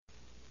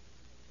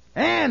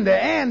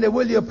Andy,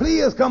 will you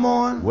please come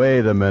on?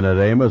 Wait a minute,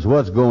 Amos.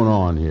 What's going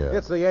on here?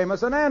 It's the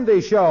Amos and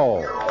Andy Show.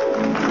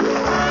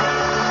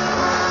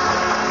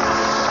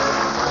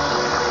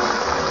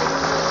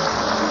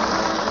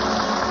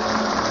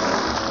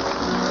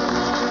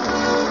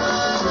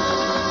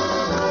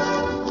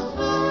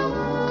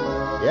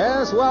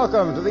 Yes,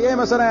 welcome to the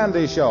Amos and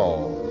Andy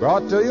Show.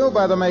 Brought to you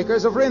by the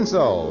makers of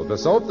Rinso, the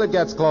soap that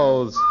gets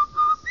clothes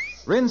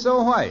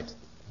Rinso White.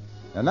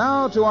 And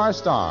now to our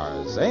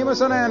stars,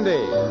 Amos and Andy.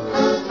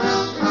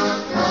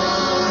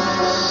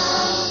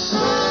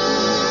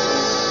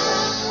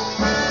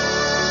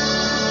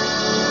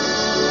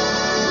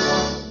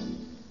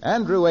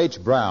 Andrew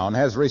H. Brown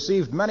has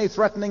received many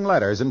threatening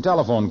letters and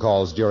telephone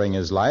calls during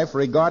his life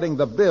regarding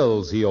the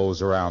bills he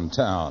owes around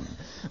town.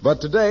 But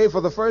today,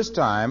 for the first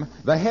time,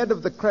 the head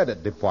of the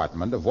credit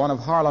department of one of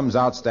Harlem's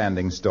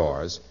outstanding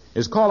stores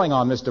is calling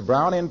on Mr.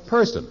 Brown in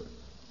person.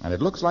 And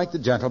it looks like the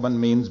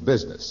gentleman means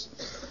business.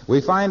 We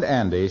find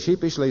Andy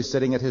sheepishly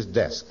sitting at his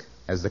desk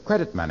as the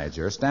credit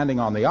manager, standing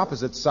on the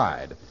opposite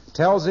side,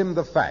 tells him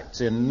the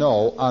facts in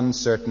no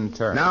uncertain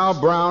terms. Now,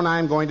 Brown,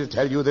 I'm going to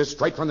tell you this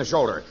straight from the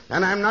shoulder,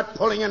 and I'm not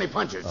pulling any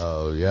punches.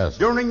 Oh, yes.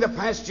 During the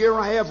past year,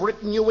 I have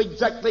written you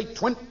exactly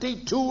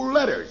 22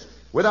 letters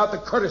without the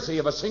courtesy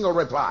of a single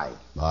reply.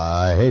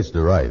 I haste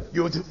to write.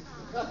 You do?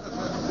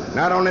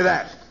 Not only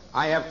that,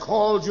 I have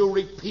called you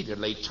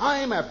repeatedly,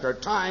 time after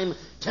time,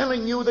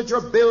 telling you that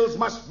your bills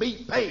must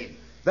be paid,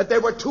 that they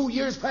were 2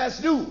 years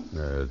past due.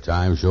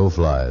 Time sure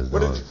flies.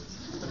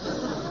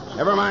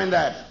 Never mind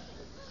that.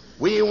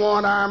 We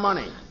want our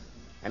money,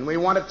 and we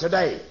want it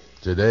today.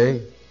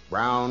 Today?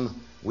 Brown,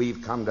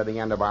 we've come to the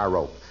end of our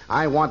rope.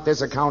 I want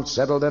this account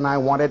settled, and I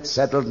want it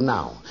settled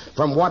now.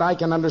 From what I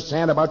can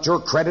understand about your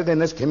credit in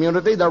this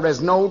community, there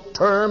is no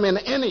term in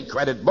any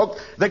credit book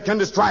that can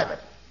describe it.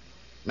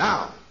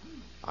 Now,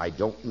 I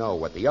don't know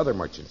what the other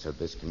merchants of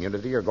this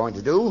community are going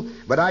to do,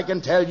 but I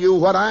can tell you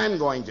what I'm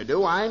going to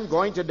do. I'm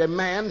going to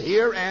demand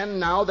here and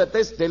now that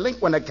this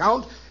delinquent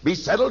account be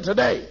settled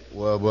today.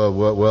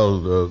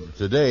 Well,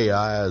 today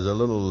I was a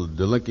little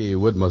delinquent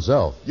with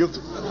myself.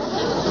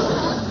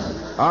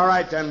 All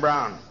right, then,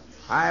 Brown.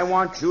 I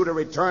want you to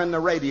return the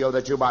radio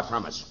that you bought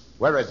from us.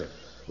 Where is it?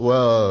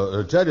 Well,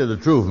 to tell you the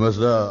truth,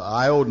 mister,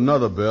 I owed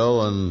another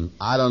bill, and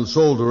I done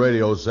sold the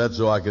radio set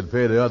so I could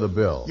pay the other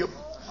bill.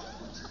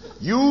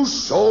 You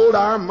sold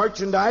our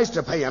merchandise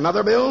to pay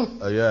another bill?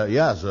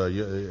 Yes.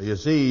 You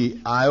see,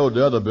 I owed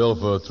the other bill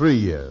for 3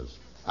 years.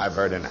 I've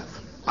heard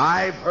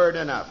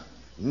enough.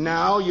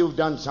 Now you've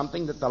done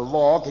something that the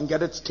law can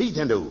get its teeth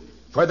into.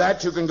 For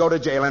that, you can go to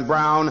jail. And,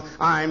 Brown,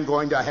 I'm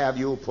going to have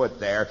you put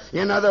there.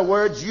 In other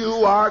words, you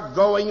are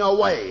going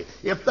away.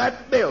 If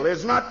that bill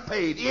is not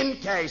paid in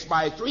cash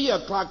by 3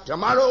 o'clock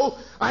tomorrow,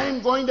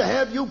 I'm going to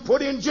have you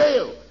put in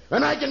jail.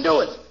 And I can do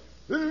it.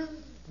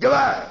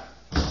 Goodbye.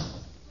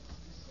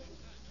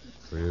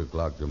 3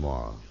 o'clock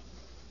tomorrow.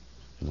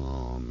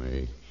 Oh,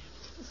 me.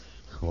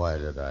 Why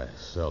did I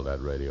sell that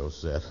radio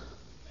set?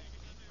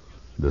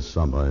 This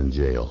summer in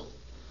jail.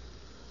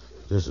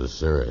 This is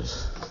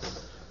serious.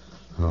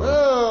 Oh.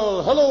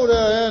 Well, hello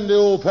there, Andy,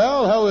 old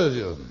pal. How is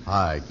you?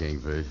 Hi,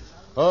 Kingfish.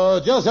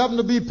 Just happened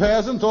to be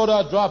passing. Thought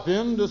I'd drop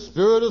in. The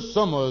spirit of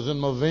summer is in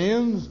my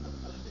veins.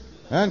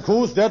 And, of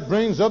course, that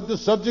brings up the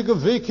subject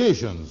of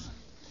vacations.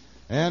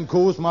 And, of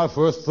course, my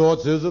first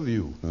thoughts is of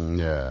you.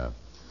 Yeah.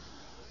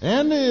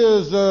 Andy,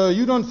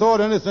 you done thought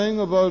anything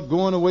about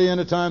going away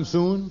anytime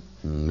soon?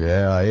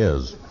 Yeah, I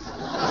is.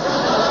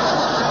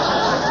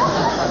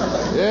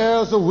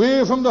 Yes,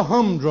 away from the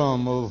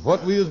humdrum of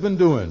what we has been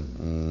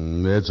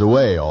doing. It's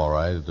away, all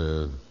right.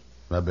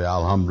 Maybe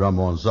I'll humdrum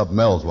on something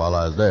else while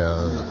I was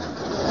there.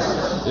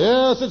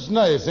 Yes, it's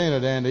nice, ain't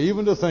it, Andy,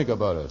 even to think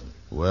about it.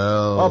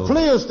 Well... A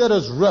place that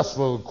is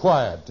restful,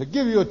 quiet, to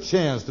give you a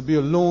chance to be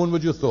alone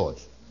with your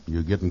thoughts.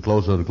 You're getting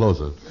closer and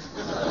closer.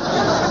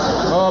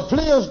 A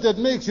place that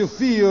makes you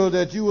feel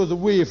that you was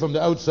away from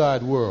the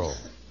outside world.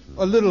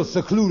 A little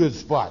secluded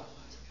spot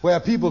where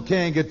people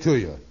can't get to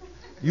you.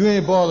 You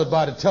ain't bothered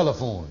by the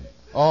telephone.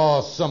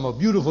 Oh, summer,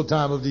 beautiful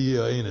time of the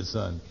year, ain't it,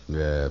 son?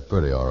 Yeah,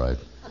 pretty all right.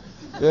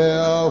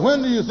 Yeah,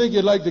 when do you think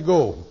you'd like to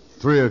go?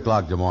 3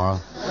 o'clock tomorrow.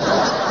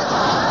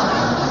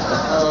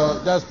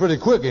 That's pretty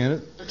quick, ain't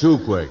it? Too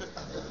quick.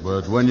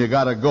 But when you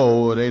gotta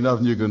go, it ain't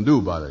nothing you can do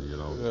about it, you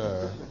know.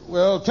 Yeah.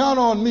 Well, count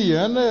on me,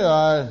 Andy.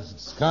 I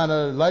kind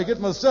of like it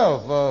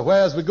myself.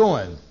 Where's we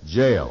going?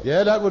 Jail.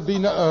 Yeah, that would be...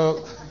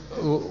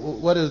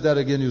 what is that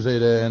again you say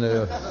there,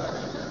 Andy?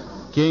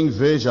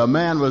 Kingfish, a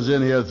man was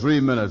in here 3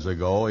 minutes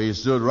ago. He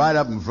stood right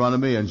up in front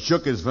of me and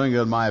shook his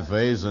finger in my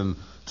face and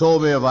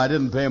told me if I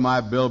didn't pay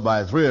my bill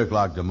by 3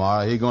 o'clock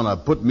tomorrow, he's going to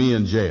put me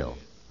in jail.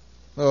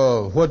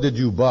 What did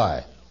you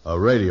buy? A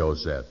radio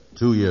set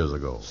 2 years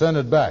ago. Send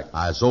it back.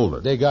 I sold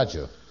it. They got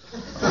you.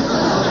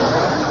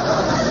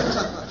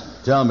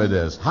 Tell me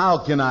this. How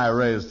can I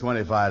raise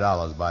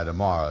 $25 by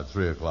tomorrow at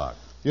 3 o'clock?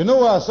 You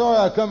know, I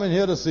saw I come in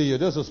here to see you.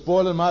 This is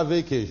spoiling my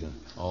vacation.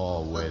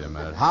 Oh, wait a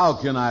minute. How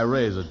can I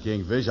raise it,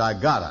 Kingfish? I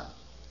gotta.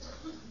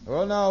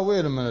 Well, now,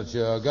 wait a minute,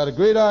 you. I got a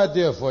great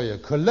idea for you.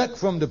 Collect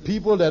from the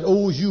people that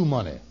owes you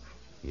money.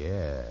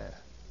 Yeah.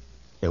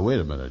 Hey, wait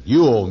a minute.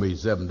 You owe me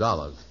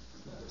 $7.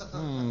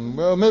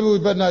 Well, maybe we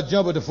better not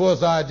jump at the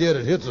first idea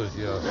that hits us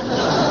here.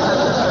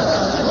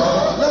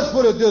 Let's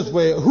put it this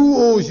way. Who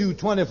owes you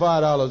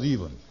 $25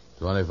 even?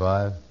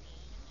 25?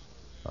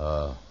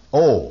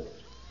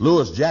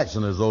 Lewis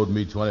Jackson has owed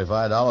me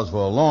 $25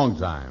 for a long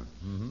time.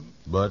 Mm-hmm.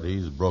 But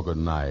he's broker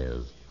than I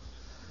is.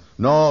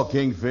 No,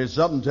 Kingfish,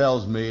 something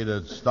tells me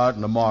that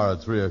starting tomorrow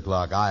at 3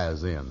 o'clock, I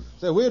is in.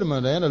 Say, wait a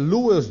minute, Anna.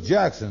 Lewis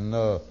Jackson,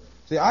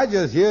 I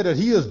just hear that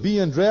he is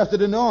being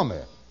drafted in the Army.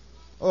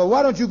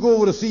 Why don't you go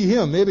over to see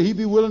him? Maybe he'd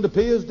be willing to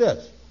pay his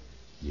debts.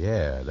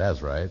 Yeah,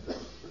 that's right.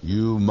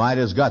 You might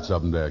have got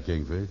something there,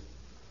 Kingfish.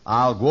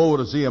 I'll go over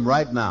to see him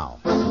right now.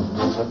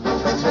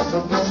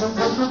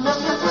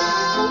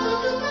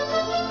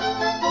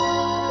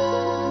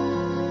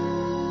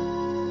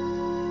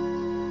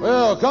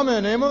 Well, come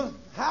in, Amos.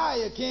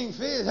 Hiya,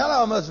 Kingfish.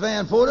 Hello, Miss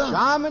Van Porter.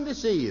 Charming to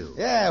see you.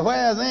 Yeah,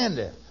 where's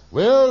Andy?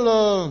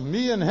 Well,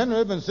 me and Henry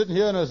have been sitting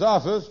here in his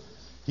office.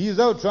 He's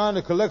out trying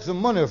to collect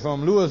some money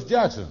from Lewis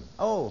Jackson.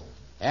 Oh.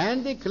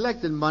 Andy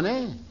collected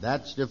money.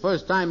 That's the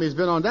first time he's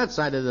been on that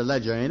side of the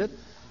ledger, ain't it?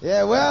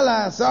 Yeah,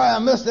 well, sorry I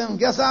missed him.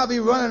 Guess I'll be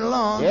running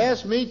along.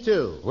 Yes, me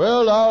too.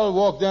 Well, I'll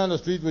walk down the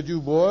street with you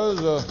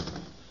boys.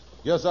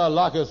 Guess I'll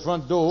lock his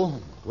front door.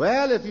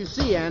 Well, if you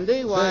see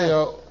Andy, why...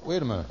 Say,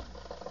 wait a minute.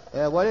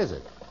 What is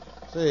it?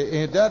 Say,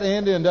 ain't that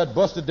Andy in that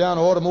busted-down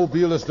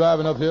automobile that's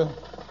driving up here?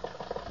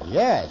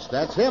 Yes,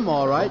 that's him,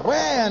 all right.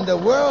 Where in the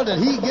world did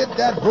he get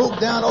that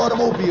broke-down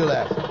automobile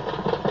at?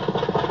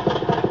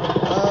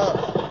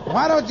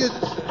 Why don't you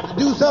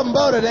do something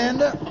about it,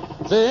 Andy?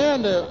 Say,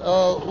 Andy,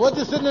 what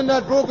you sitting in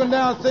that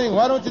broken-down thing?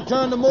 Why don't you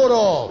turn the motor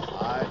off?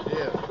 I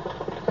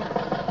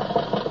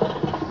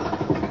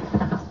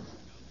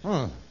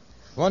did.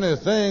 Funny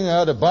thing,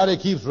 how the body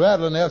keeps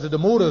rattling after the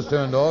motor's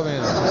turned off,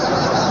 ain't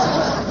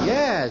it?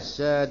 Yes,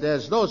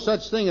 there's no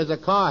such thing as a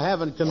car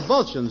having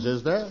convulsions,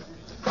 is there?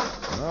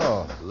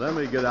 No. Let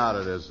me get out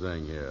of this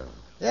thing here.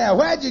 Yeah,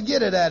 where'd you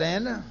get it at,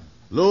 Andy?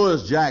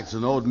 Lewis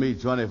Jackson owed me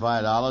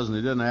 $25, and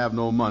he didn't have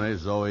no money,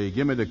 so he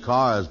gave me the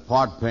car as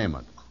part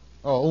payment.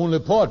 Oh, only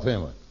part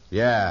payment?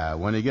 Yeah,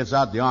 when he gets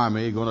out the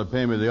Army, he's going to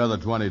pay me the other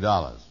 $20.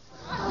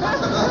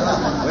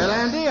 Well,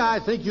 Andy, I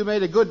think you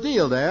made a good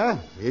deal there.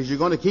 Is you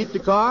going to keep the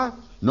car?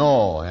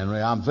 No,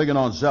 Henry, I'm thinking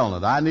on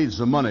selling it. I need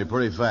some money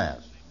pretty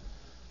fast.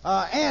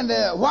 Andy,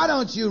 why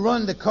don't you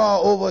run the car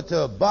over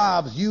to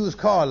Bob's used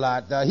car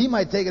lot? He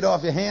might take it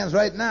off your hands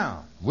right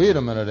now. Wait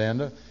a minute,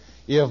 Andy.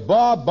 If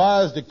Bob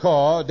buys the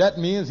car, that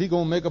means he's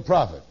going to make a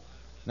profit.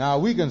 Now,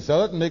 we can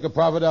sell it and make a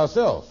profit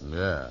ourselves.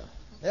 Yeah.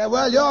 Yeah,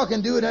 well, y'all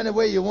can do it any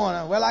way you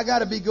want. Well, I got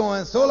to be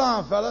going. So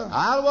long, fella.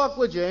 I'll walk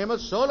with you,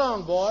 Amos. So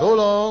long, boy. So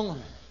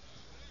long.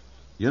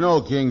 You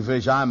know,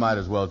 Kingfish, I might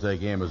as well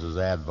take Amos's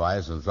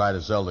advice and try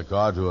to sell the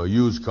car to a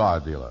used car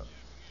dealer.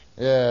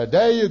 Yeah,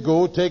 there you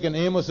go, taking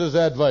Amos's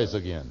advice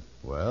again.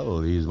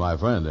 Well, he's my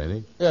friend, ain't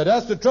he? Yeah,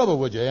 that's the trouble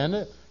with you,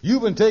 Andy.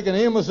 You've been taking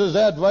Amos's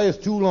advice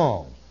too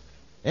long.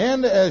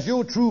 And as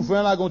your true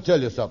friend, I'm going to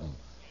tell you something.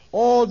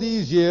 All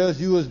these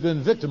years, you has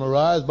been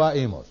victimized by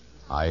Amos.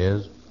 I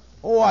is?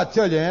 Oh, I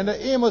tell you, Andy,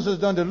 Amos has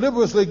done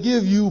deliberately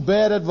give you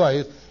bad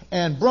advice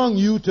and brung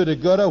you to the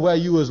gutter where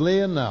you is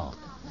laying now.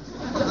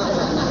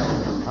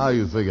 How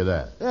you figure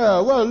that?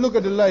 Yeah, well, look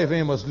at the life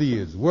Amos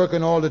leads.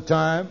 Working all the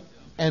time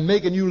and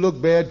making you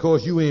look bad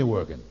because you ain't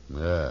working.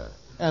 Yeah.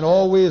 And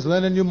always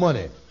lending you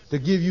money to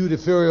give you the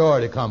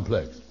inferiority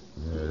complex.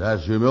 Yeah,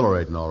 that's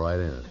humiliating, all right,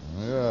 ain't it?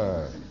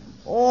 Yeah.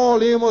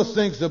 All Amos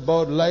thinks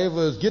about life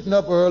is getting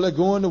up early,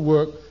 going to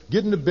work,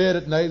 getting to bed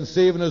at night, and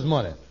saving his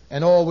money.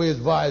 And always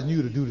advising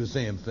you to do the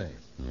same thing.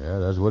 Yeah,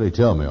 that's what he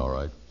tell me, all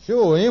right.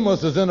 Sure,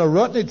 Amos is in a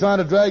rut and he's trying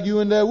to drag you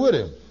in there with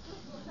him.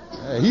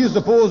 He's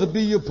supposed to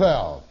be your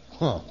pal.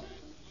 Huh.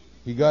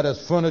 He got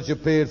his furniture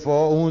paid for,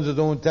 owns his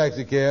own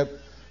taxi cab.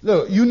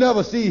 Look, you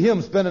never see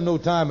him spending no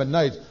time at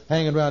nights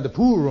hanging around the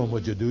pool room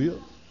with you, do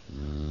you?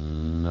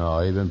 No,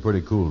 he's been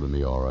pretty cool to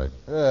me, all right.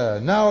 Yeah,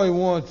 now he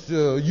wants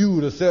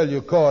you to sell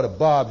your car to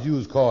Bob's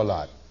used car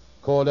lot.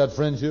 Call that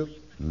friendship?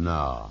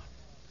 No.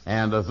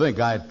 And to think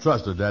I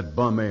trusted that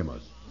bum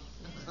Amos.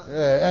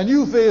 Yeah, and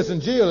you facing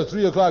jail at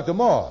 3 o'clock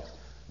tomorrow.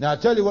 Now, I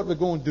tell you what we're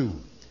going to do.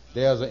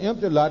 There's an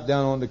empty lot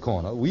down on the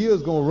corner. We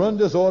is going to run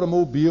this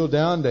automobile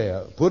down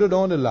there, put it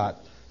on the lot.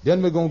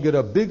 Then we're going to get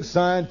a big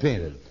sign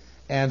painted.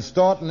 And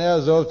starting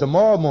as of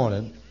tomorrow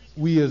morning,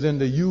 we is in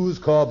the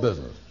used car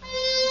business.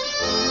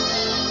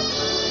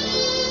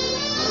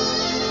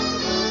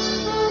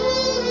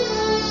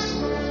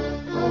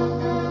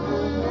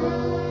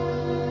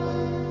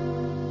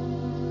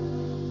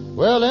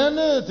 Well,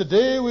 Andy,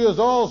 today we is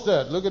all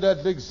set. Look at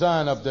that big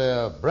sign up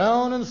there.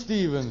 Brown and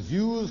Stevens,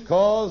 used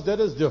cars that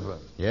is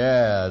different.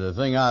 Yeah, the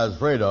thing I was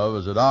afraid of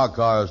is that our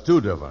car is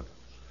too different.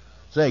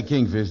 Say,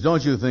 Kingfish,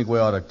 don't you think we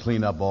ought to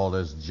clean up all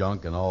this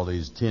junk and all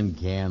these tin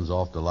cans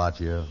off the lot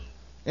here?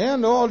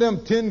 And all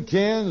them tin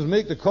cans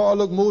make the car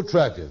look more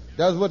attractive.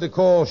 That's what they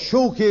call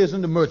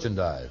showcasing the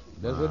merchandise.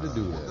 That's what they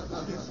do there.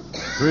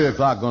 3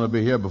 o'clock going to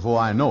be here before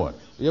I know it.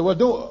 Yeah, well,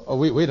 don't... Oh,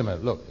 wait a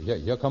minute. Look,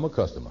 here come a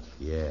customer.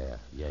 Yeah,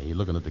 he's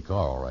looking at the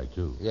car all right,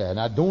 too. Yeah,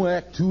 now don't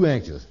act too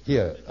anxious.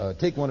 Here,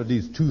 take one of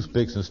these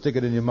toothpicks and stick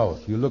it in your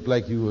mouth. You look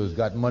like you has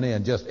got money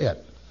and just ate.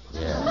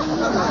 Yeah.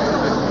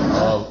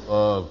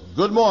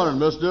 Good morning,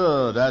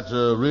 mister. That's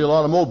a real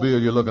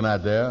automobile you're looking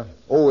at there.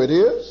 Oh, it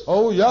is?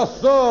 Oh, yes,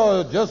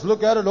 sir. Just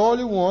look at it all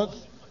you want.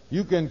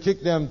 You can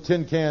kick them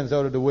tin cans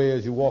out of the way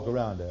as you walk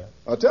around there.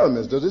 Tell me,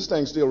 miss, does this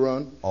thing still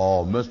run?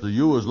 Oh, mister,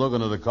 you was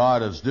looking at a car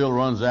that still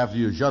runs after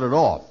you shut it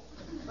off.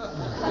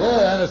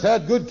 Yeah, and it's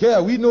had good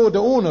care. We know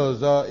the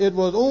owners. It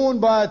was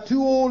owned by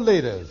two old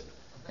ladies,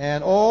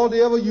 and all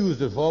they ever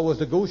used it for was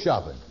to go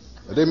shopping.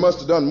 They must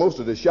have done most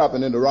of the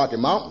shopping in the Rocky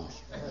Mountains.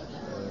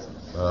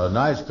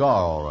 Nice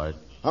car, all right.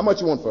 How much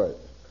you want for it?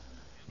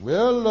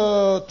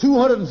 Well,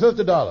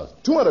 $250.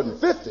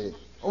 $250?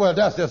 Well,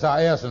 that's just our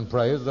asking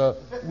price.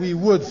 We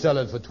would sell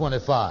it for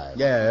 $25.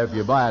 Yeah, if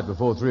you buy it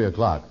before 3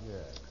 o'clock.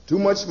 Too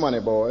much money,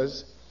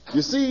 boys.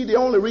 You see, the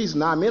only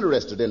reason I'm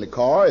interested in the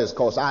car is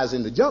because I was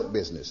in the junk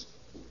business.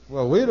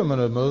 Well, wait a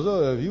minute,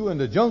 Mirza. If you in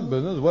the junk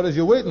business, what is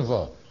you waiting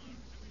for?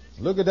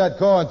 Look at that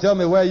car and tell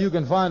me where you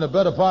can find a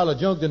better pile of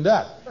junk than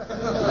that.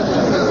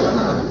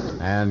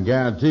 And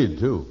guaranteed,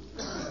 too.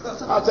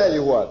 I'll tell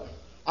you what.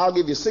 I'll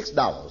give you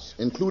 $6,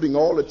 including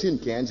all the tin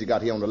cans you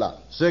got here on the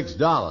lot.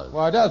 $6?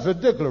 Why, that's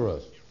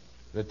ridiculous.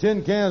 The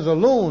tin cans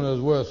alone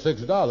is worth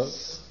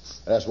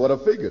 $6. That's what I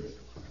figured.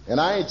 And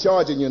I ain't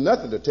charging you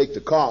nothing to take the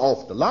car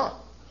off the lot.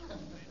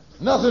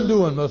 Nothing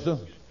doing, mister.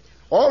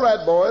 All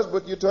right, boys,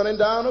 but you're turning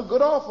down a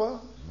good offer.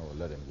 No,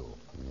 let him go.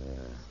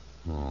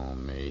 Yeah. Oh,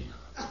 me.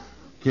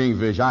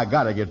 Kingfish, I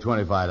gotta get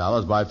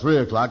 $25 by 3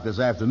 o'clock this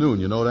afternoon,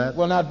 you know that?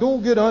 Well, now,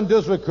 don't get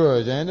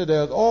undiscouraged, Andy.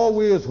 There's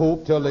always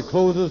hope till they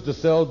closes the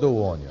cell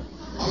door on you.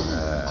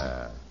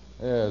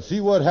 Yeah, see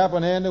what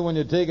happened, Andy, when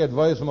you take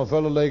advice from a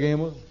fellow like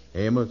Amos?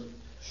 Amos?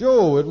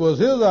 Sure, it was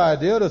his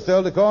idea to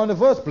sell the car in the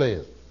first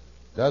place.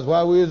 That's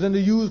why we was in the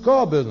used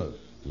car business.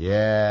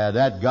 Yeah,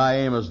 that guy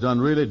Amos done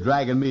really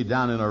dragging me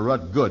down in a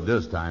rut good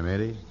this time,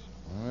 ain't he?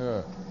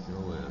 Yeah,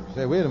 sure is.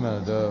 Say, wait a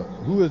minute.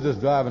 Who is this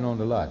driving on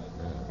the lot?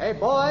 Hey,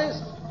 boys.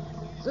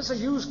 Is this a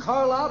used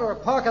car lot or a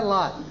parking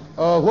lot?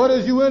 What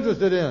is you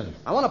interested in?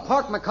 I want to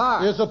park my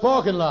car. It's a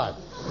parking lot.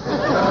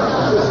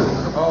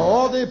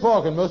 All day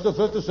parking, mister,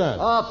 50 cents.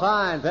 Oh,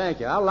 fine, thank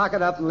you. I'll lock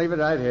it up and leave it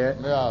right here.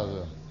 Yeah,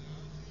 sir.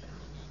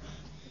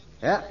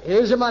 Yeah,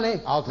 here's your money.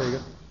 I'll take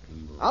it.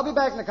 I'll be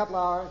back in a couple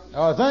of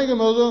hours. Thank you,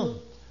 mister.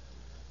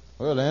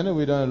 Well, Andy,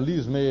 we done at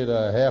least made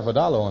half $1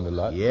 on the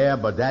lot. Yeah,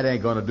 but that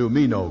ain't gonna do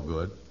me no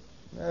good.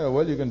 Yeah,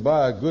 well, you can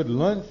buy a good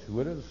lunch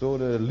with it so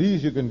that at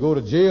least you can go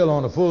to jail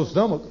on a full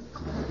stomach.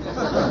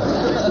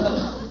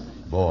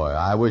 Boy,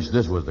 I wish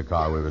this was the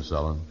car we were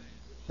selling.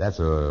 That's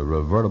a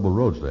revertible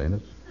roadster, ain't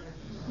it?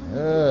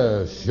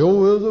 Yeah,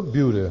 sure is a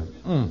beauty.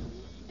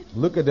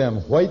 Look at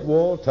them white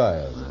wall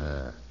tires.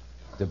 Yeah.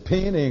 The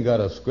paint ain't got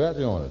a scratch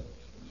on it.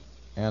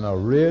 And a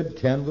red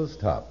canvas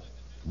top.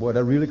 Boy,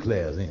 that really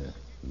class, ain't it?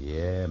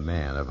 Yeah,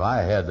 man, if I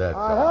had that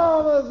car...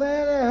 Hello, Miss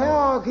Annie.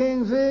 Hello,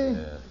 Kingfish.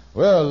 Yeah.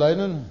 Well,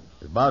 Lightning.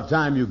 It's about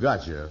time you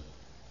got here.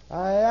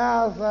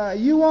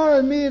 You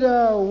wanted me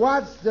to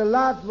watch the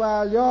lot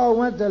while y'all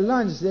went to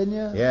lunch, didn't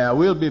you? Yeah,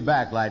 we'll be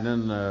back,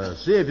 Lightning.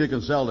 See if you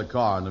can sell the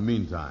car in the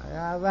meantime.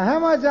 How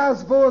much I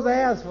suppose I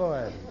asked for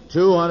it?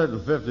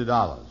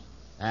 $250.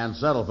 And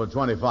settle for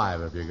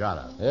 $25 if you got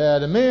it. Yeah,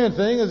 the main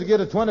thing is to get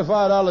a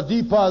 $25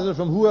 deposit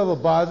from whoever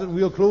buys it, and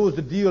we'll close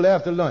the deal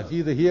after lunch,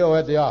 either here or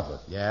at the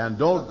office. Yeah, and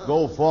don't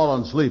go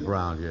falling asleep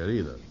around here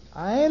either.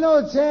 I ain't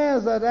no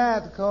chance of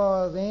that,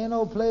 'cause there ain't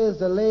no place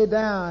to lay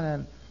down,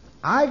 and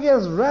I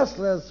get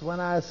restless when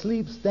I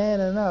sleep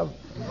standing up.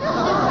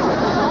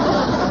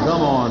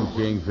 Come on,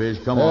 Kingfish.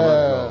 Come on,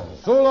 let's go.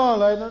 So long,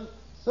 Lightning.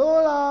 So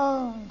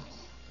long.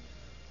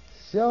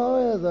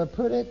 Sure is a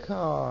pretty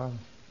car.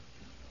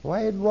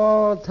 White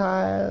wall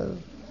tires,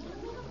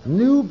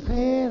 new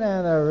paint,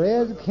 and a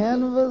red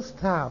canvas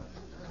top.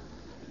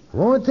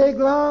 Won't take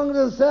long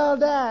to sell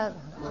that.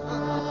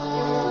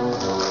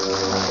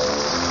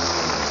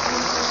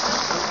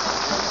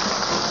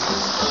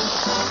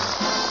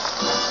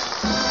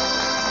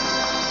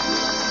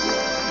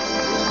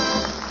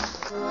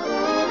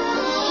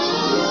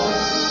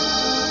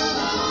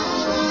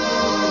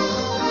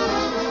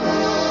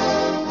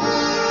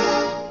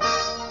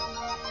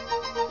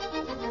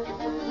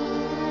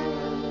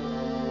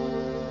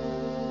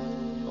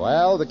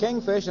 Well, the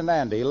Kingfish and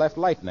Andy left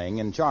Lightning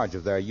in charge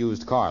of their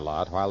used car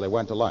lot while they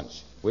went to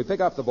lunch. We pick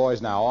up the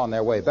boys now on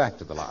their way back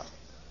to the lot.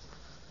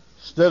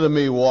 Instead of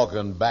me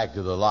walking back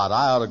to the lot,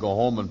 I ought to go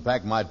home and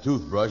pack my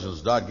toothbrush and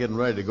start getting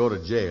ready to go to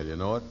jail, you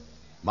know it?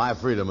 My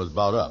freedom is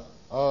about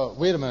up.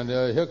 Wait a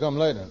minute. Here come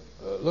Lightning.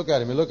 Look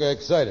at him. He look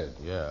excited.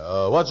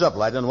 Yeah. What's up,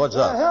 Lightning? What's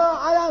up?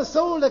 I done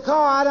sold the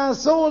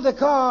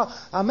car.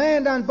 A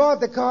man done bought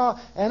the car,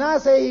 and I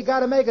say he got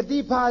to make a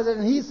deposit,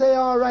 and he say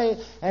all right.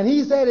 And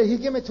he said that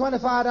he'd give me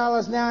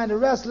 $25 now and the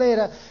rest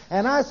later.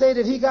 And I say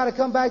that he got to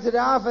come back to the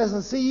office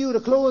and see you to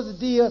close the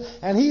deal.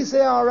 And he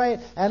say all right.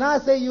 And I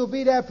say you'll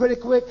be there pretty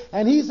quick.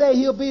 And he say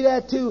he'll be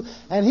there too.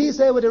 And he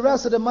say with the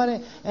rest of the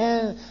money.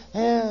 And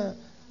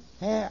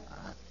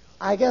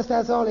I guess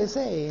that's all they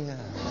say.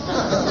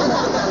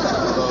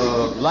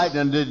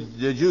 Lightning,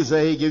 did you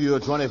say he give you a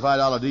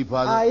 $25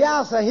 deposit?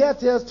 Yeah, sir. Here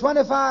it is,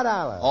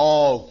 $25.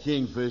 Oh,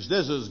 Kingfish,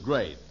 this is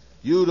great.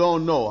 You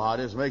don't know how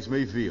this makes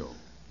me feel.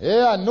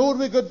 Yeah, I knowed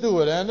we could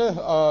do it, Andy.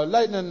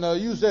 Lightning,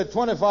 you said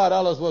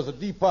 $25 was a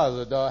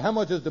deposit. How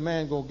much is the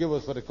man going to give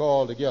us for the car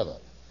altogether?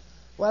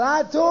 Well,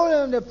 I told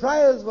him the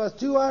price was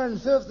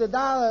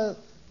 $250,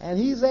 and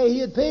he said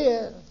he'd pay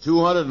it.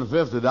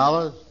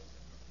 $250?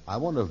 I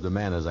wonder if the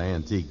man is an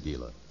antique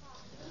dealer.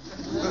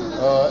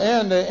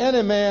 Andy,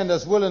 any man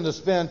that's willing to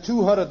spend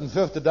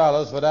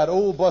 $250 for that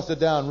old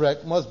busted-down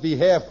wreck must be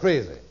half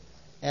crazy.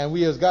 And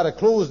we has got to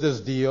close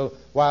this deal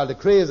while the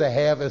crazy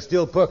half is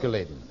still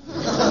percolating.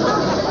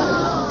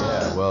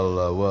 Yeah,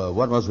 well,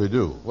 what must we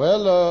do?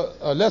 Well,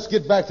 let's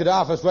get back to the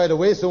office right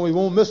away so we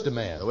won't miss the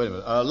man. Wait a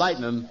minute.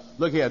 Lightning,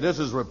 look here. This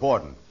is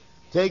important.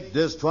 Take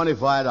this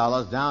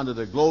 $25 down to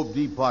the Globe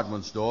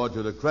Department Store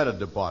to the credit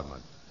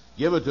department.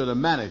 Give it to the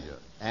manager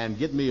and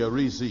get me a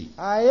receipt.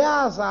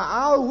 Yeah, sir.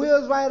 I'll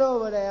whiz right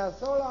over there.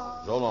 So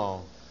long. So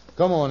long.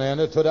 Come on,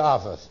 Andy, to the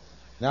office.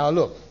 Now,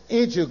 look,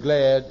 ain't you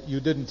glad you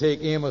didn't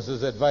take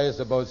Amos's advice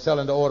about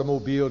selling the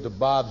automobile to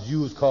Bob's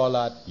used car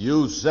lot?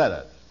 You said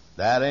it.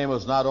 That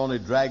Amos not only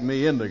dragged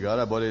me in the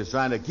gutter, but he's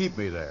trying to keep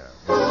me there.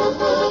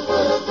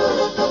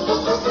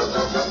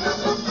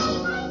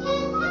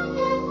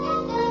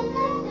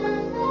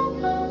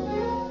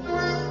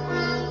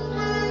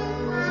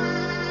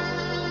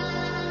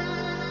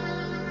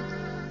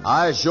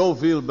 I sure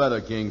feel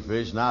better,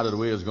 Kingfish, now that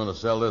we is going to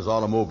sell this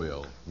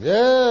automobile.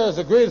 Yeah, it's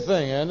a great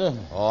thing, Andy.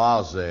 Oh,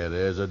 I'll say it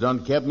is. It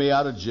done kept me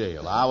out of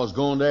jail. I was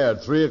going there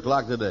at 3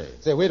 o'clock today.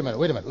 Say, wait a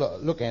minute.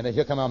 Look, Andy,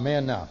 here come our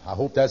man now. I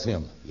hope that's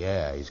him.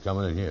 Yeah, he's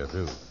coming in here,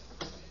 too.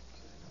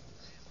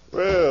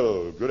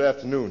 Well, good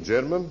afternoon,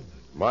 gentlemen.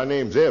 My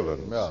name's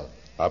Evans. Yeah.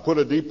 I put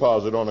a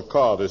deposit on a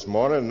car this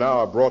morning, and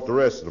now I brought the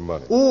rest of the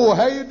money. Oh,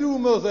 how you do,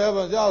 Mr.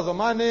 Evans? Yeah, so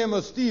my name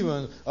is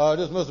Stevens.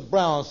 This is Mr.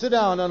 Brown. Sit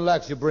down and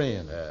unlax your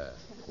brain.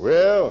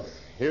 Well,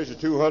 here's your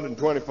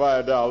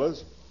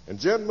 $225. And,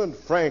 gentlemen,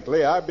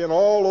 frankly, I've been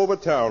all over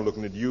town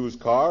looking at used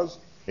cars,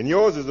 and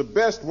yours is the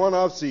best one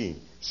I've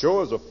seen.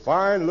 Sure is a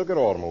fine-looking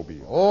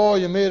automobile. Oh,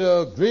 you made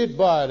a great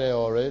buy there,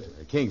 all right.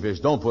 Kingfish,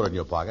 don't put it in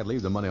your pocket.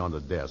 Leave the money on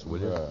the desk, will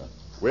you?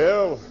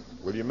 Well,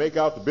 will you make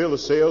out the bill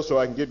of sale so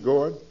I can get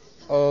going?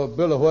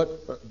 Bill of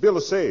what? Bill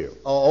of sale.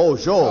 Oh,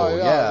 sure. Oh,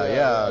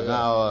 yeah.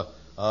 Now,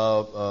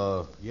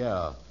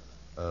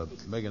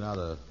 making out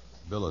a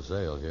bill of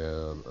sale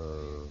here.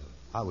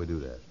 How we do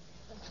that?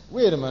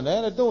 Wait a minute,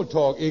 Anna. Don't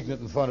talk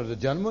ignorant in front of the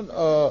gentleman.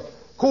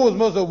 Course,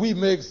 Mister, we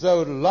make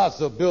out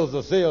lots of bills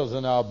of sales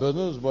in our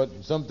business, but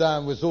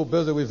sometimes we're so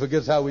busy we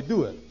forget how we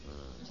do it.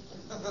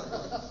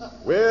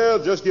 Well,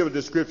 just give a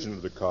description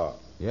of the car.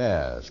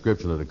 Yeah,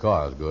 description of the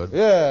car is good.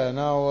 Yeah,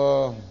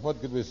 now, what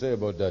could we say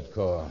about that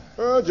car?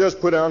 Just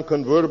put down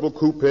convertible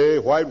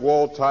coupe, white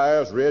wall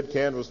tires, red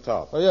canvas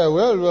top. Oh, yeah,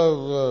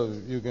 well,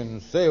 you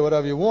can say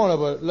whatever you want,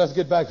 but let's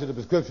get back to the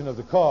description of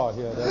the car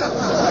here.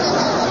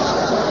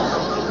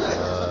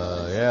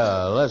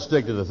 Yeah, let's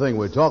stick to the thing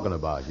we're talking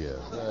about here.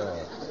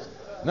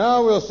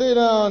 Now, we'll sit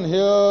down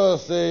here,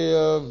 say,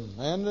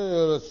 Andy,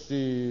 let's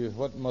see,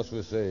 what must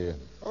we say?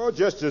 Oh,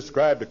 just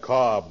describe the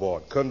car I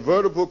bought.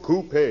 Convertible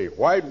coupe,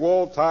 white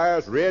wall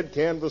tires, red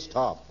canvas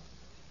top.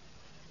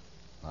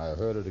 I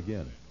heard it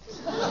again.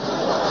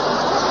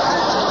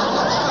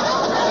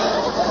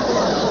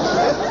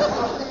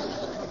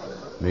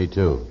 Me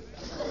too.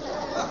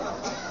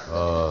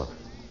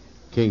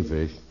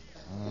 Kingfish.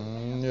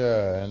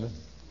 Yeah, Andy.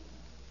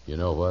 You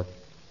know what?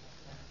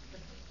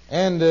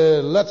 And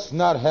let's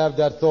not have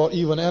that thought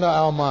even enter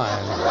our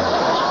minds.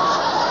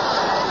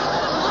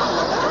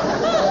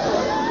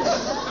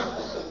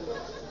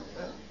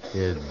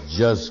 It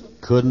just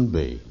couldn't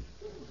be.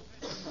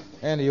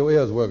 Andy, your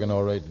ear's working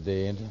all right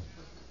today, ain't it?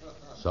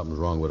 Something's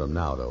wrong with him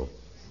now, though.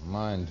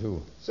 Mine,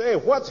 too. Say,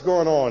 what's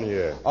going on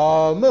here?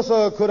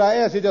 Mister, could I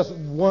ask you just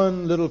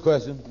one little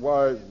question?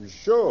 Why,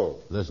 sure.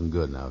 Listen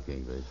good now,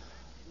 Kingfish.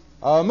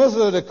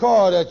 Mister, the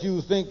car that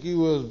you think you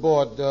was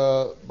bought,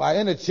 by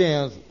any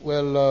chance,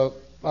 well,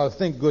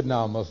 think good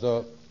now,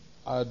 mister.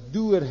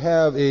 Do it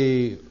have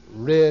a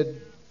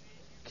red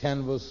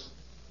canvas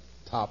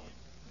top?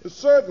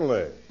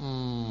 Certainly.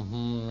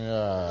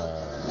 Yeah.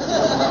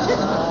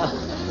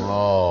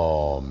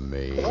 Oh,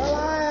 me. Well,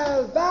 I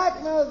am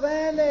back, Miss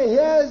Andy.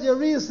 Here's your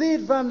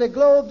receipt from the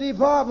Globe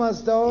Department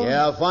Store.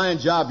 Yeah, fine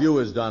job you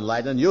has done,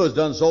 Lightning. You has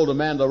done sold a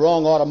man the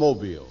wrong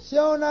automobile.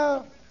 Sure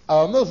now.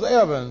 Mr.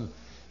 Evans,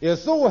 it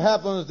so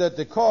happens that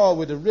the car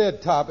with the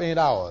red top ain't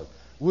ours.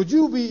 Would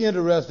you be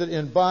interested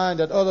in buying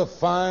that other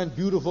fine,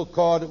 beautiful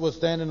car that was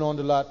standing on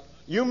the lot?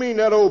 You mean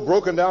that old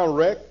broken-down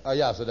wreck?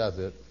 Yeah, sir, that's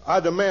it. I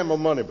demand my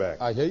money back.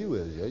 Here you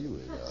is. Here you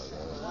is,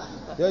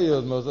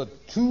 mister.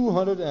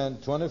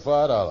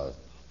 $225.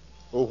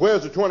 Well,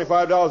 where's the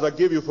 $25 I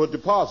give you for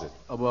deposit?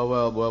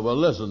 Well,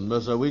 listen,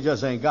 mister, we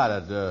just ain't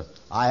got it.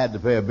 I had to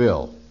pay a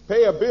bill.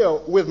 Pay a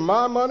bill with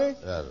my money?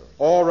 Yes, sir.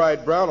 All right,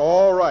 Brown,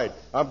 all right.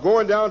 I'm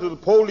going down to the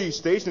police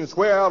station and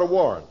swear out a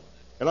warrant.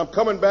 and I'm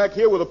coming back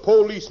here with a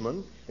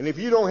policeman, and if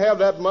you don't have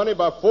that money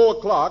by 4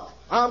 o'clock,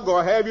 I'm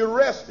going to have you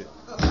arrested.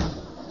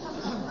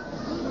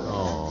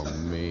 Oh,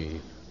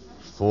 me.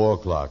 4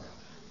 o'clock.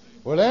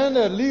 Well, and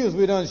at least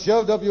we done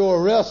shoved up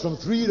your arrest from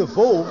 3 to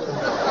 4.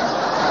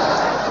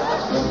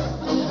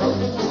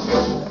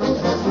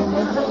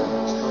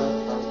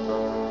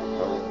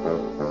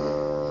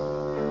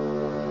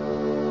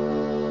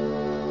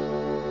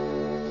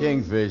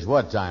 Kingfish,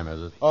 what time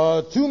is it?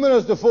 2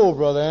 minutes to 4,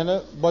 Brother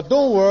Andy. But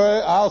don't worry,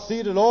 I'll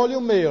see that all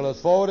your mail is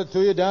forwarded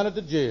to you down at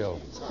the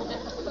jail.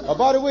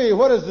 By the way,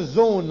 what is the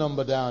zone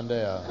number down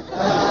there?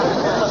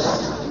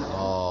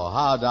 Oh,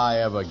 how'd I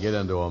ever get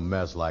into a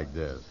mess like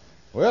this?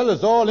 Well,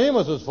 it's all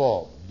Amos's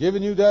fault,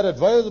 giving you that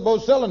advice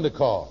about selling the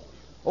car.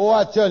 Oh,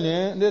 I tell you,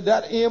 Andy,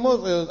 that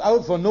Amos is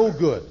out for no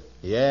good.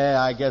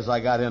 Yeah, I guess I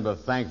got him to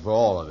thank for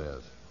all of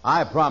this.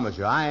 I promise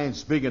you, I ain't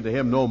speaking to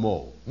him no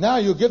more. Now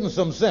you're getting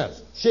some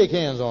sense. Shake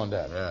hands on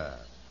that. Yeah.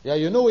 Yeah,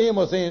 you know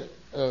Amos ain't...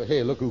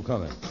 hey, look who's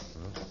coming.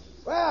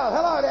 Well,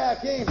 hello there,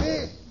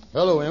 Kingfish.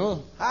 Hello,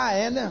 Amos. Hi,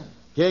 Andy.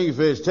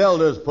 Kingfish, tell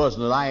this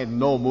person that I ain't in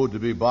no mood to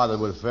be bothered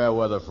with fair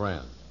weather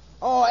friends.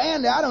 Oh,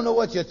 Andy, I don't know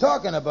what you're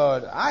talking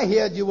about. I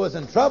heard you was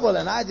in trouble,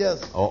 and I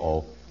just...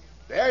 Uh-oh.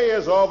 There he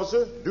is,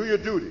 officer. Do your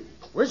duty.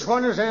 Which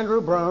one is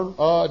Andrew Brown?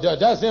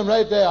 That's him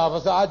right there,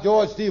 officer. I'm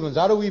George Stevens.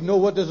 I don't even know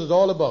what this is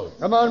all about.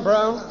 Come on,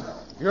 Brown.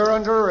 You're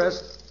under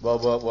arrest.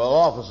 Well,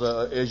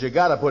 officer, is you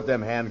got to put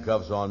them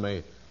handcuffs on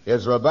me.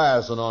 It's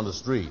embarrassing on the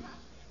street.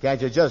 Can't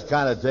you just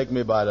kind of take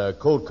me by the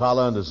coat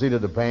collar and the seat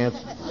of the pants?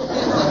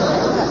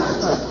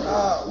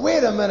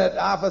 Wait a minute,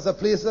 officer,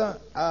 please, sir.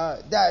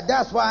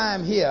 That's why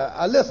I'm here.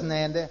 Listen,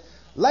 Andy.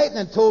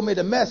 Lightning told me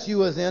the mess you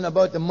was in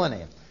about the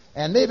money.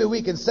 And maybe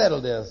we can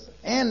settle this.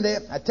 Andy,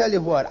 I tell you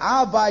what,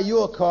 I'll buy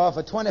you a car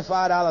for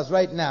 $25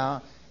 right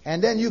now,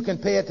 and then you can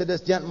pay it to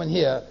this gentleman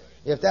here,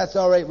 if that's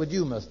all right with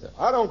you, mister.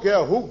 I don't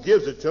care who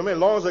gives it to me, as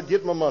long as I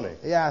get my money.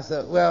 Yeah,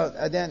 sir.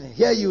 Well, then,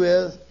 here you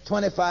is,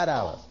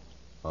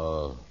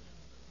 $25.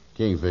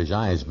 Kingfish,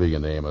 I ain't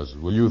speaking to Amos.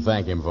 Will you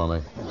thank him for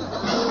me?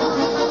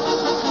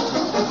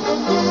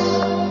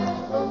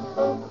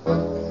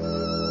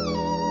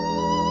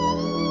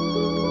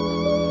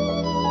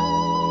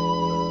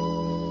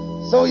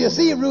 So you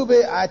see,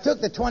 Ruby, I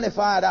took the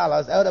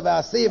 $25 out of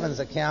our savings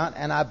account,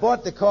 and I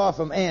bought the car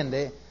from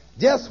Andy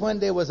just when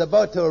they was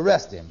about to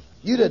arrest him.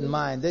 You didn't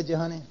mind, did you,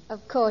 honey?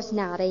 Of course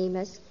not,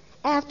 Amos.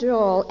 After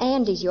all,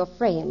 Andy's your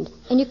friend,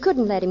 and you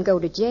couldn't let him go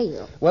to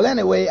jail. Well,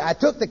 anyway, I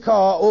took the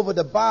car over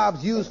to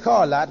Bob's used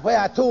car lot, where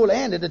I told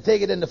Andy to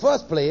take it in the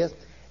first place,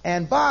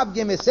 and Bob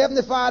gave me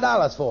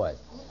 $75 for it.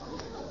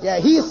 Yeah,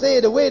 he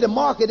said the way the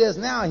market is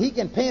now, he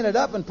can paint it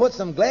up and put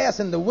some glass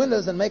in the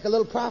windows and make a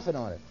little profit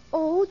on it.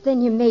 Oh,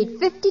 then you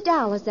made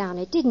 $50 on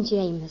it, didn't you,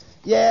 Amos?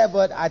 Yeah,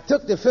 but I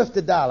took the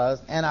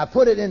 $50 and I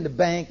put it in the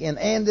bank in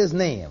Andy's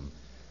name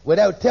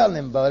without telling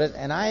him about it,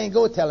 and I ain't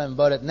going to tell him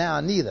about it now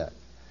neither.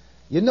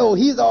 You know,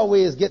 he's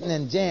always getting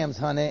in jams,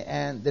 honey,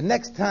 and the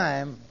next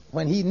time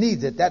when he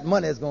needs it, that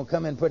money is going to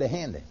come in pretty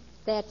handy.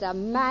 That's a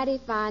mighty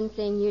fine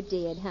thing you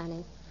did,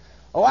 honey.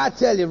 Oh, I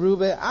tell you,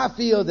 Ruby, I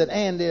feel that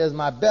Andy is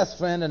my best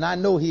friend, and I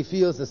know he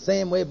feels the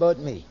same way about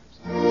me.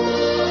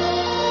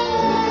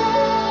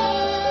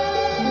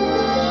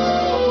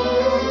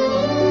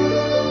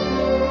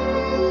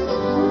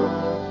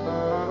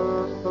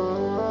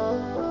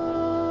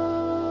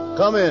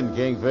 Come in,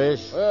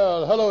 Kingfish.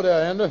 Well, hello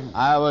there, Andy.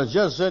 I was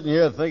just sitting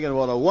here thinking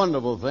what a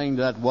wonderful thing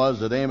that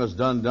was that Amos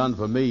done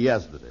for me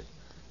yesterday.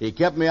 He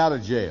kept me out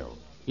of jail.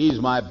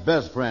 He's my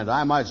best friend.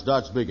 I might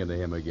start speaking to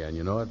him again,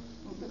 you know it?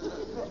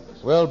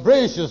 Well,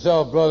 brace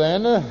yourself, Brother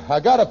Andy. I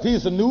got a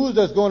piece of news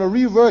that's going to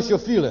reverse your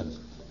feelings.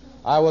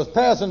 I was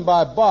passing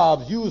by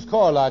Bob's used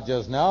car lot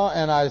just now,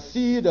 and I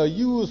see the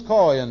used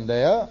car in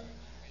there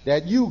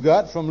that you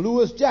got from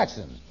Lewis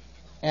Jackson.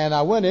 And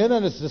I went in,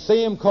 and it's the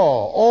same car,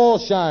 all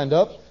shined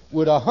up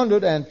with a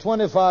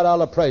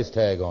 $125 price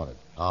tag on it.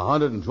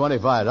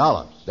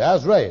 $125?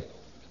 That's right.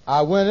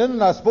 I went in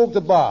and I spoke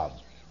to Bob,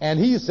 and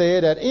he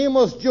said that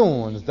Amos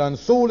Jones done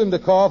sold him the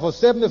car for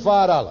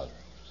 $75.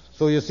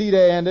 So you see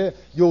there, Andy,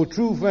 your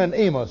true friend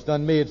Amos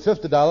done made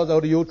 $50 out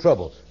of your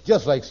trouble,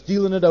 just like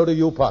stealing it out of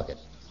your pocket.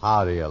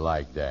 How do you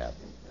like that?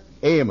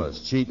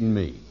 Amos cheating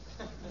me.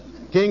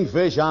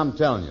 Kingfish, I'm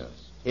telling you,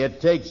 it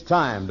takes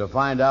time to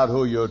find out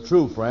who your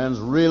true friends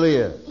really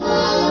is.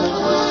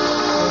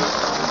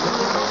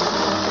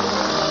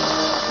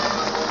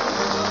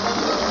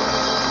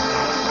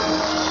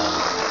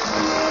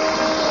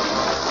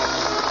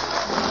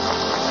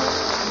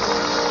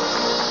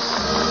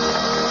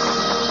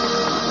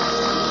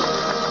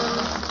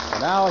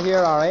 Now here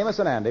are Amos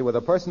and Andy with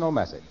a personal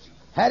message.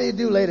 How do you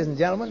do, ladies and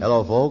gentlemen?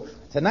 Hello, folks.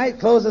 Tonight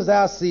closes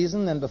our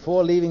season, and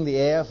before leaving the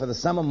air for the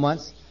summer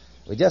months,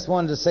 we just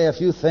wanted to say a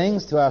few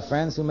things to our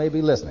friends who may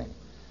be listening.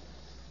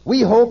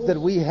 We hope that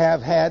we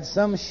have had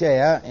some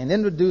share in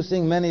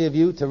introducing many of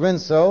you to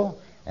Rinso,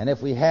 and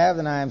if we have,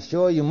 then I am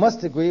sure you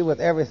must agree with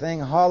everything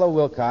Harlow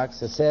Wilcox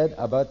has said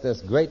about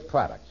this great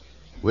product.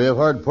 We have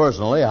heard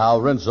personally how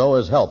Rinso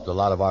has helped a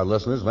lot of our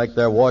listeners make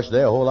their wash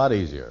day a whole lot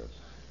easier.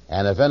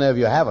 And if any of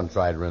you haven't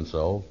tried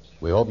Rinso,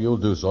 we hope you'll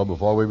do so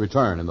before we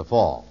return in the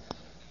fall.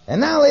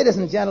 And now, ladies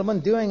and gentlemen,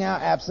 during our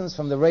absence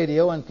from the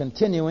radio and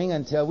continuing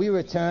until we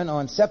return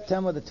on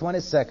September the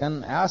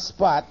 22nd, our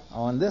spot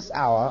on this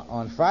hour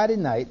on Friday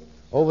night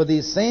over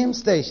these same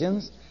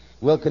stations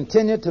will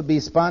continue to be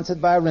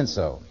sponsored by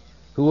Rinso,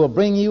 who will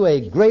bring you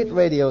a great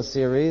radio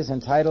series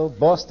entitled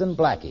Boston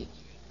Blackie.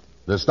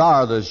 The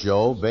star of this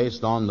show,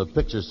 based on the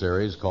picture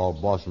series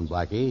called Boston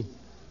Blackie,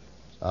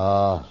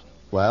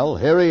 well,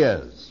 here he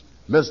is,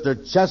 Mr.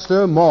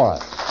 Chester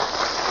Morris.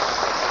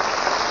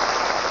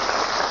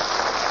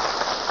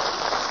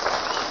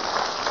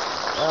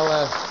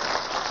 Well,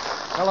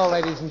 hello,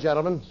 ladies and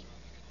gentlemen.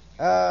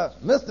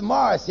 Mr.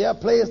 Morris here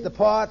plays the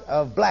part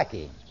of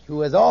Blackie,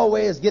 who is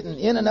always getting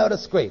in and out of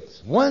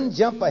scrapes, one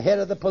jump ahead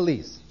of the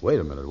police. Wait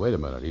a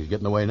minute. He's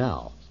getting away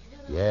now.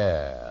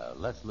 Yeah,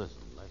 let's listen.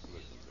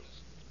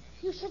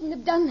 You shouldn't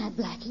have done that,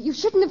 Blackie. You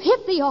shouldn't have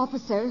hit the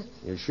officer.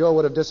 You sure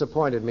would have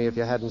disappointed me if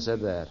you hadn't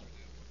said that.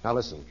 Now,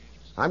 listen.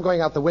 I'm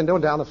going out the window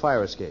and down the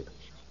fire escape.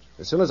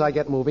 As soon as I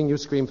get moving, you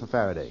scream for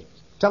Faraday.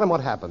 Tell him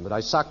what happened, that I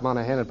socked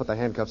Monahan and put the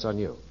handcuffs on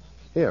you.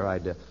 Here, I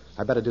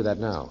better do that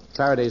now.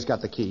 Faraday's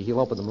got the key. He'll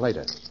open them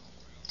later.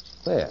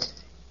 There.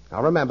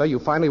 Now, remember, you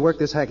finally work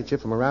this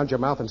handkerchief from around your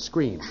mouth and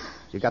scream.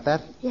 You got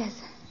that? Yes.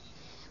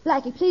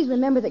 Blackie, please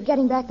remember that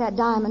getting back that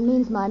diamond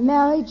means my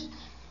marriage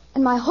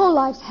and my whole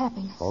life's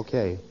happiness.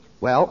 Okay.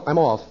 Well, I'm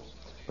off.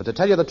 But to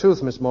tell you the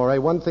truth, Miss Morey,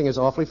 one thing is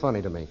awfully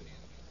funny to me.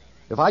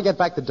 If I get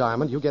back the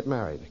diamond, you get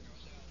married.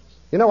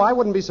 You know, I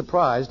wouldn't be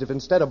surprised if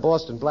instead of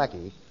Boston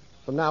Blackie,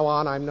 from now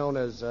on I'm known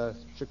as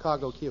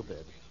Chicago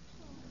Cupid.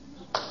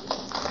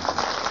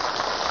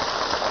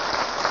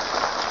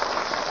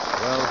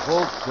 Well,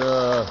 folks,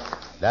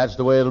 that's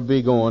the way it'll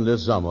be going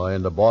this summer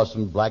in the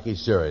Boston Blackie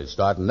series,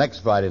 starting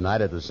next Friday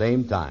night at the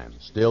same time.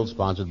 Still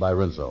sponsored by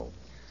Rinso.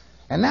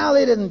 And now,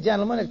 ladies and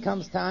gentlemen, it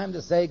comes time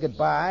to say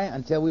goodbye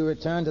until we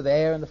return to the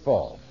air in the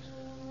fall.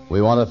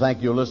 We want to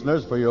thank you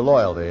listeners for your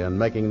loyalty in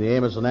making the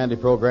Amos and Andy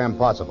program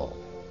possible.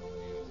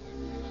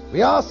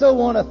 We also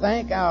want to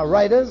thank our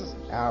writers,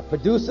 our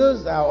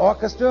producers, our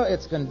orchestra,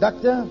 its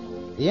conductor,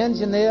 the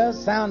engineers,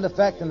 sound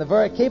effect, and the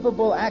very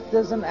capable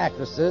actors and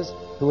actresses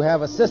who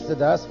have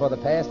assisted us for the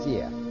past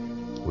year.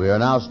 We are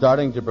now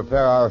starting to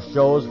prepare our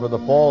shows for the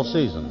fall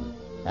season,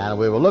 and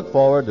we will look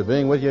forward to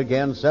being with you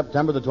again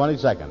September the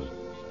 22nd.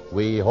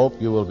 We hope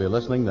you will be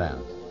listening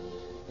then.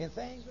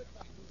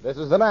 This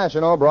is the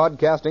National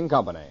Broadcasting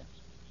Company.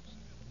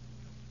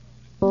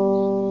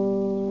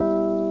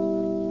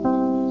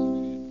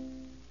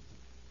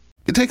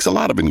 It takes a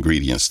lot of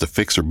ingredients to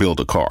fix or build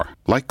a car,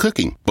 like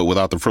cooking, but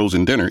without the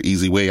frozen dinner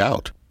easy way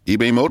out.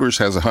 eBay Motors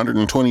has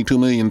 122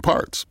 million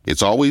parts.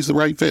 It's always the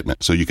right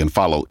fitment, so you can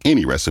follow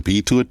any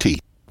recipe to a T.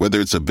 Whether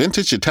it's a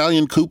vintage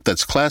Italian coupe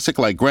that's classic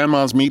like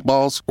Grandma's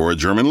meatballs, or a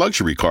German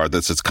luxury car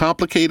that's as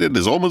complicated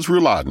as Oma's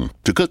rouladen,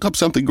 to cook up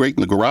something great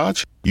in the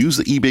garage, use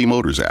the eBay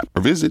Motors app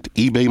or visit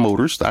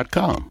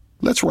ebaymotors.com.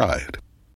 Let's ride.